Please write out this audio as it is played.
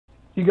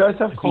Do you guys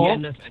have coal?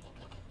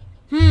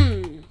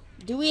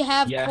 Do we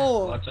have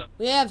coal? Lots of.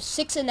 We have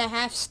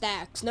 6.5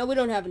 stacks. No, we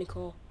don't have any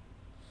coal.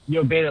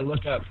 Yo, Beta,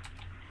 look up.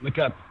 Look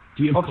up.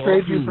 Do you have I'll coal?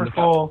 trade you for Look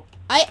coal.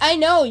 I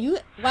know you.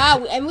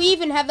 Wow, and we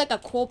even have like a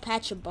coal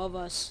patch above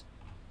us.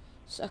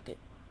 Suck it.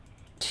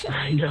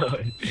 I know.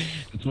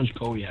 That's much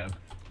coal we have.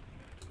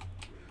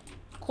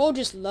 Coal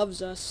just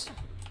loves us.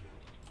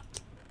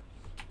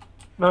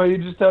 No, you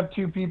just have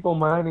 2 people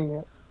mining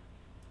it.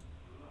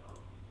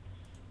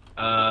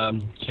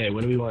 Okay,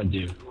 what do we want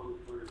to do?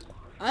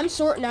 I'm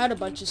sorting out a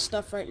bunch of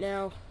stuff right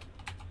now.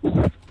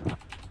 I'm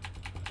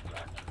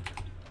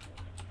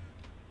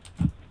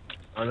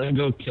gonna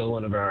go kill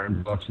one of our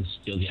iron blocks and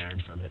steal the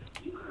iron from it.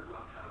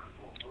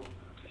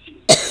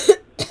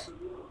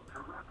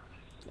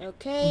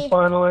 Okay. I'm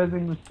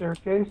finalizing the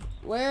staircase.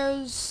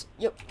 Where's...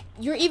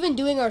 You're even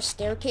doing our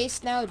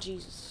staircase now?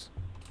 Jesus.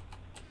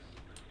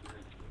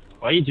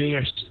 Why are you doing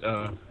our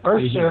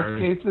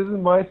Staircase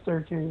isn't my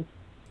staircase.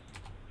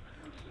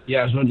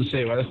 Yeah, I was about to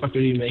say, why the fuck are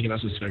you making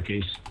us a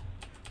staircase?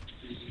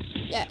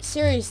 Yeah,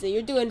 seriously,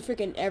 you're doing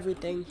freaking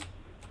everything.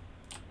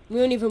 We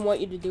don't even want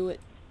you to do it.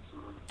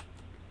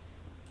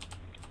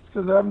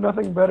 Because I have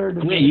nothing better to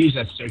do. I'm gonna use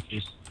that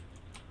staircase.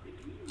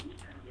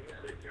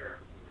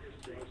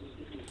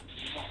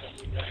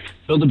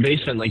 Build a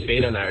basement like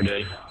Beta and I are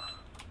doing.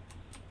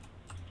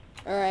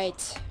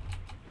 Alright.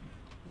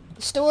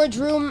 The storage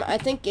room, I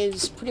think,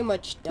 is pretty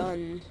much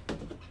done.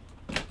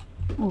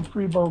 Ooh,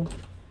 free bump.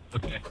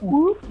 Okay.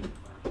 Whoop.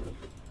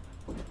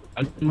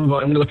 I'm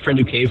gonna look for a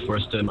new cave for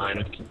us to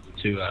mine,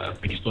 to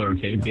explore a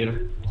cave,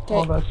 Beta.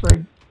 Oh, that's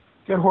right.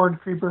 Get horde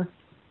creeper.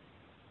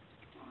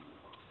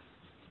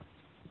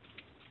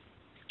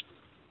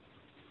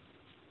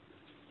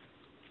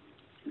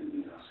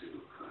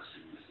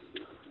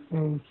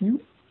 Thank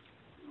you.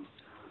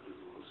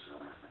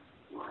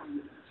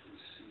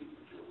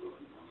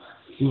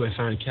 Ooh, I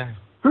found a cow.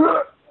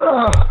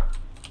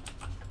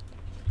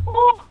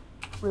 Oh,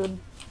 rib.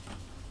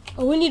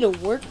 Oh, we need a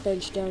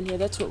workbench down here.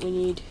 That's what we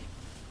need.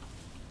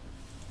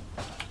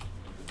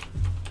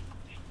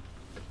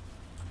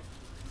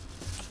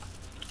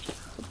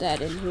 Put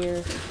that in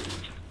here.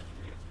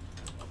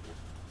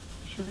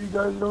 Sure you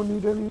guys don't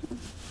need any?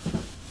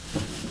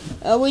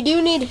 We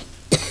do need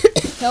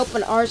help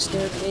on our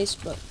staircase,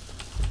 but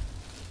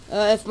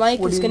if Mike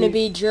is gonna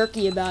be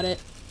jerky about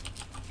it,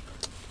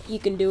 he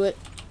can do it.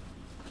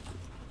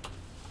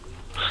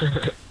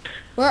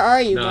 Where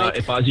are you, Mike?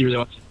 If Ozzy really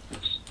wants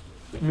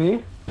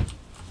Me?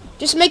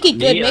 Just make it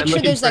good. Me, Make I'm sure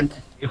looking there's for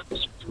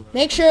like...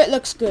 Make sure it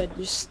looks good.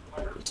 Just...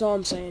 That's all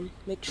I'm saying.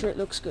 Make sure it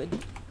looks good.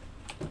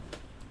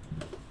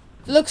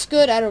 If it looks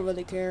good, I don't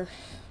really care.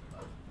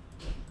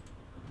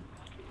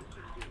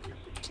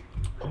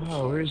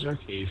 Oh, where's our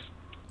cave?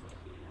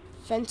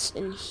 Fence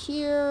in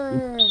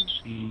here.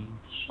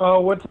 Oh,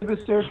 what type of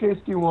staircase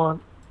do you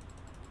want?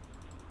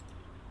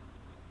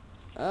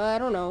 I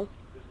don't know.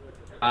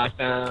 I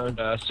found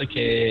us a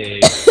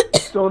cave.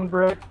 Stone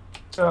brick,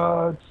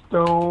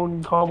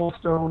 stone,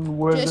 cobblestone,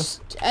 wood.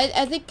 Just,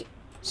 I think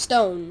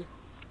stone,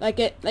 like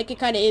it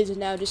kind of is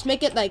now. Just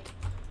make it like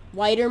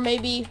wider,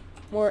 maybe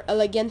more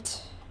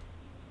elegant.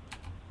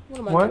 What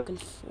am I looking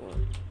for?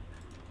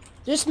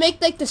 Just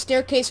make like the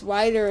staircase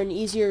wider and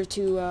easier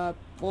to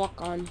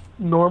walk on.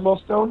 Normal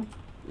stone?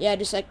 Yeah,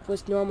 just like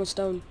with normal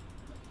stone.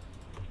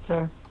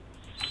 Okay.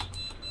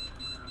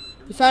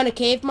 You found a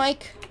cave,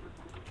 Mike?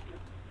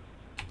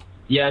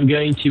 Yeah, I'm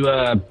going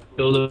to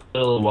build a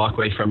little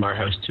walkway from our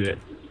house to it.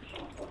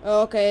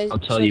 Oh, okay. I'll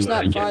tell so you it's when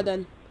I not get far it.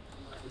 then.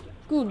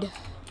 Good.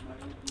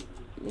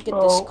 Let me get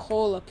this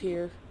coal up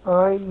here.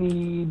 I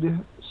need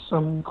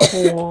some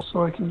coal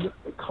so I can get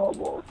the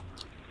cobble.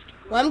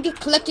 Well, I'm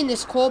collecting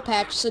this coal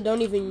patch, so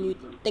don't even you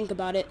think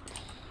about it.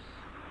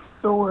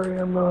 Don't worry,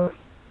 I'm not.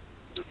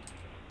 If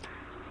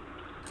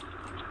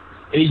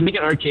he's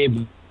making our cave,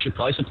 we should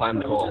probably supply him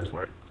the coal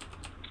for it.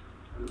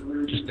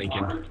 Just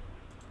thinking.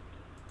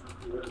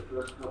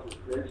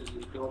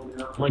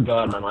 Oh my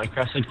god, my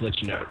Minecraft's like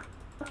glitching out.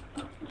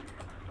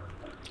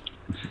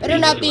 Better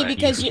not be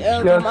because you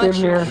Yeah, same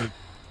here.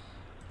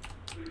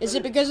 Is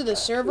it because of the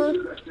server?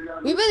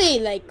 We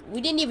really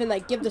we didn't even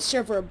give the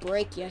server a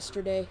break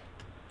yesterday.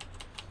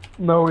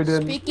 No, we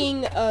didn't.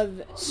 Speaking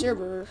of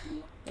server,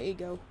 there you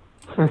go.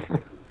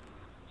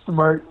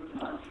 Smart.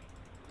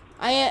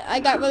 I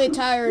got really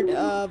tired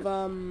of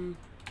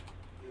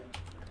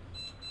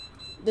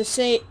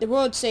the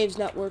world save's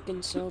not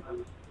working, so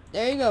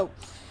there you go.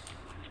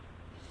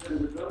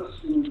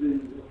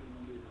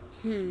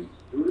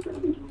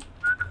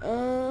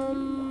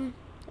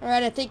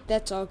 Alright, I think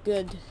that's all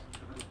good.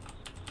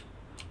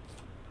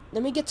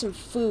 Let me get some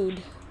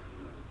food.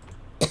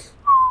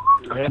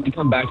 I'm gonna have to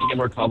come back to get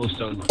more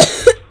cobblestone.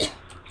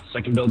 So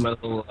I can build my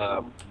little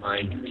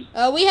mine.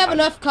 We have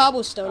enough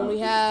cobblestone. We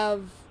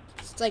have,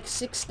 it's like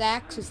 6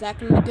 stacks. Is that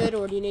gonna be good,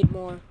 or do you need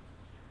more?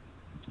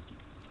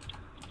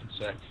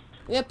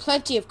 We have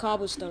plenty of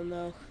cobblestone,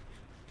 though.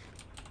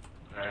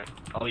 Alright,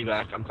 I'll be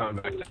back. I'm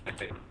coming back.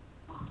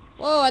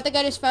 Whoa, I think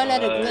I just found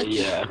out a glitch.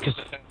 Yeah, 'cause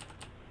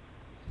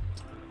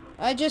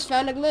I just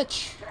found a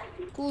glitch.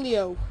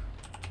 Coolio.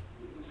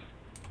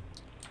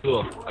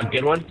 Cool. A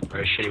good one or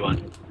a shitty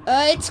one?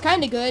 It's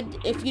kind of good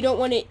if you don't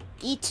want to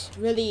eat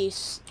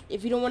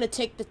if you don't want to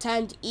take the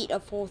time to eat a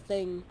full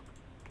thing.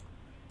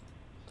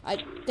 I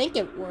think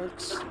it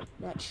works.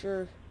 Not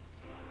sure.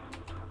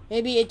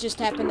 Maybe it just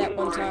happened that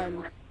one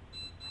time.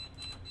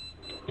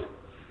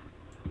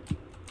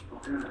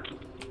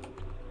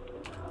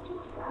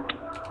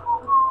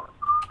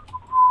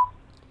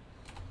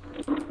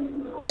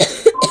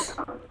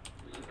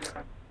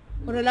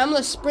 But then I'm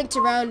gonna sprint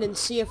around and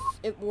see if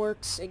it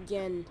works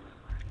again.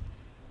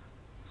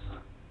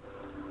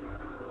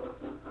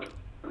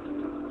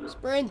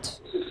 Sprint.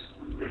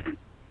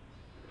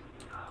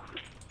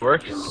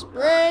 Work?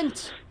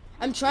 Sprint.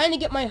 I'm trying to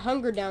get my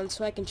hunger down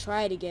so I can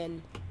try it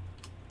again.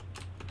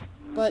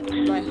 But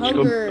my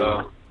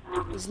hunger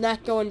is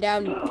not going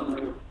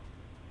down.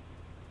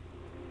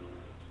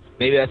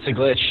 Maybe that's a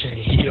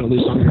glitch. You don't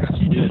lose hunger after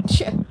you do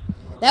it.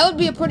 That would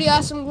be a pretty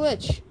awesome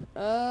glitch.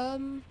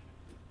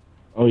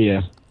 Oh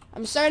yeah.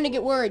 I'm starting to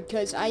get worried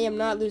because I am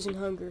not losing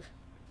hunger.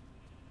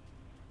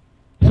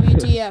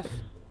 WTF.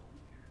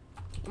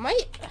 Am I?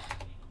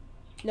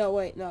 No,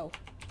 wait, no.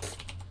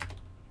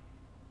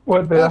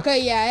 What the?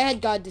 Okay, yeah, I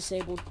had God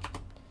disabled.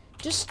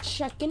 Just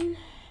checking.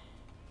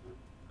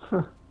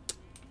 Come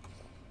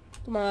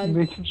on.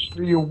 Making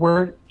sure you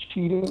weren't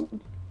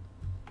cheating.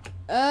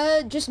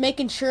 Just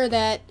making sure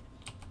that,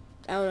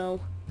 I don't know,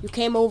 you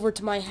came over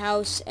to my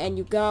house and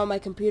you got on my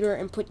computer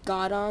and put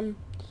God on.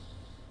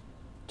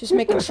 Just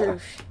making sure.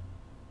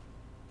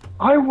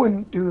 I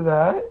wouldn't do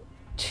that.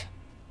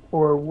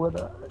 Or would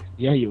I?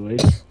 Yeah, you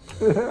would.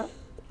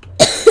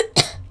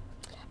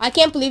 I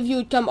can't believe you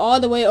would come all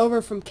the way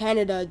over from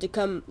Canada to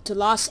come to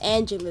Los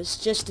Angeles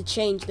just to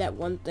change that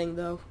one thing,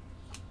 though.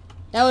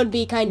 That would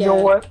be kind of... You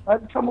know what?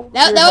 I'd come over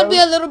that would be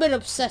a little bit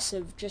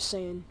obsessive, just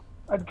saying.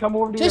 I'd come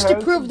over to Just your to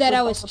house prove and that put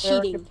I was up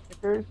American cheating.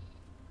 stickers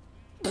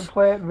and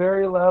play it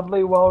very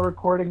loudly while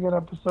recording an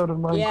episode of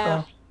Minecraft.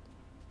 Yeah.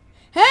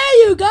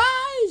 Hey, you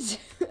guys!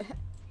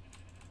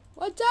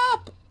 What's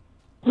up?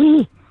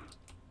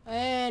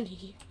 And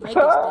Mike is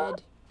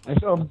dead. I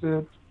jumped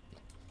in.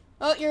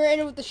 Oh, you're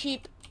in with the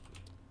sheep.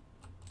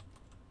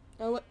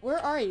 Oh, where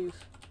are you?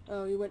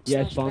 Oh, you went.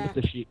 Yeah, I spawned with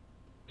the sheep.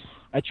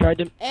 I tried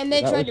to. And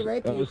they tried to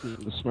rape you. That was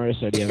the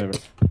smartest idea I've ever.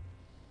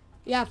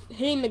 Yeah,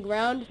 hitting the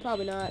ground,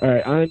 probably not. All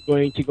right, I'm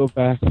going to go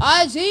back.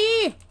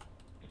 Ozzy!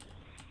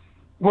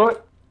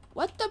 What?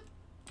 What the?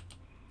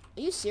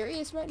 Are you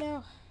serious right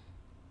now?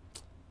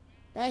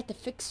 Now I have to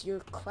fix your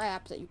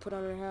crap that you put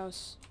on our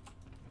house.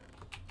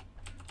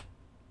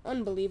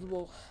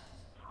 Unbelievable.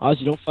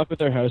 Ozzy, don't fuck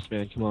with our house,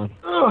 man. Come on.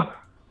 Ugh.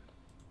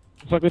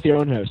 Fuck with your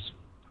own house.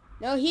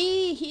 No,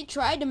 he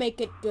tried to make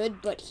it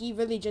good, but he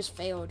really just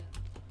failed.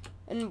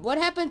 And what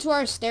happened to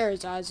our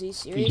stairs, Ozzy?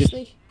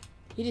 Seriously?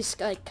 He just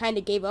like kind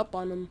of gave up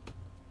on them.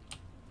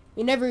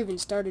 We never even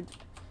started.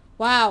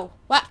 Wow.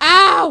 Wow.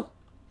 Ow!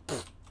 There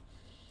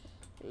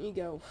you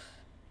go.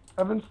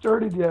 Haven't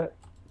started yet.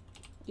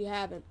 You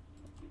haven't.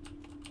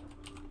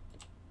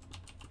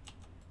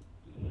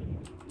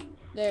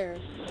 There.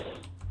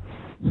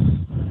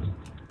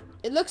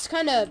 It looks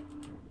kind of...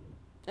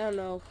 I don't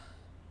know.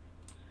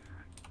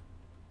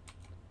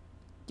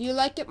 Do you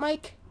like it,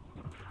 Mike?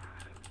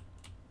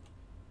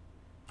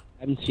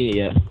 I haven't seen it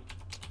yet.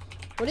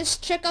 Well,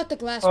 just check out the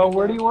glass Oh, window.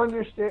 where do you want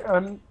your stair?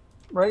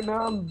 Right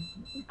now I'm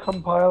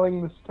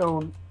compiling the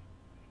stone.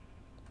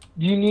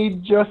 Do you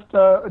need just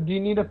do you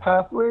need a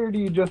pathway or do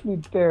you just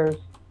need stairs?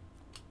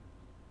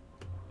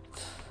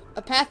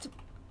 A path...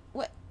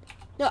 What?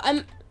 No,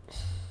 I'm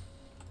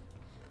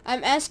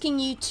asking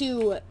you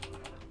to...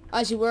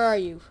 Ozzy, where are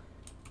you?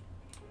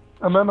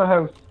 I'm at my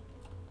house.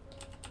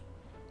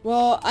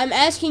 Well, I'm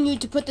asking you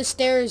to put the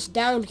stairs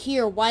down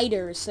here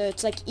wider so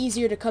it's like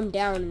easier to come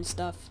down and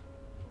stuff.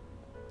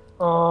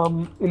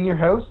 In your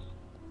house?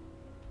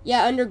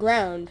 Yeah,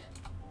 underground.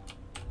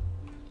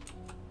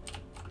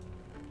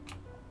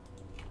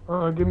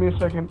 Give me a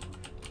second.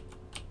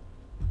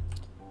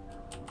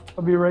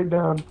 I'll be right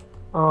down.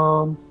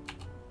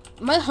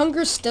 My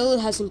hunger still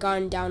hasn't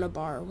gone down a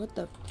bar. What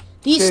the?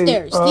 These Okay,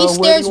 stairs. where These do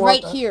you stairs want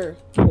right that? here.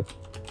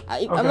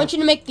 I Okay. want you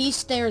to make these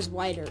stairs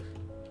wider.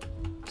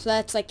 So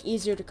that's like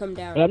easier to come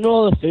down. But I have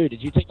all the food.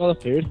 Did you take all the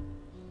food? Do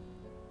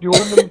you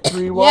want them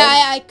 3 wide?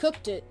 Yeah, I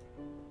cooked it.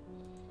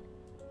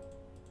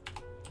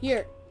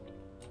 Here.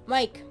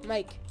 Mike.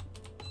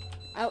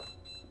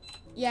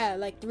 Yeah,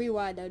 like 3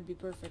 wide, that would be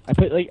perfect. I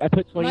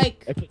put 20.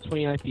 Mike. I put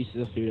 29 pieces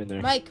of food in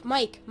there. Mike.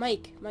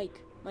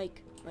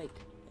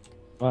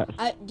 What?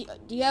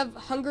 Do you have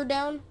hunger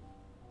down?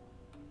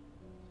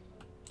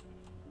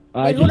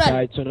 I Wait, hold just on.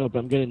 died, so no, but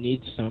I'm gonna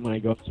need some when I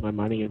go up to my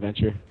mining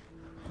adventure.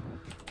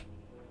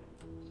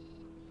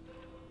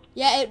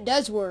 Yeah, it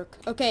does work.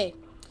 Okay.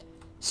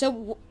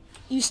 So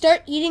you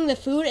start eating the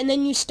food and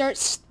then you start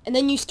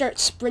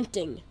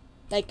sprinting.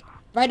 Like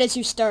right as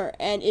you start,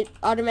 and it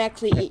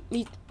automatically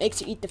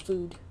makes you eat the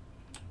food.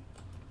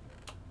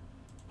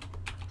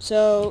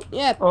 So,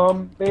 yeah.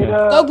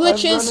 Beta, Go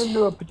glitches. I've run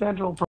into a potential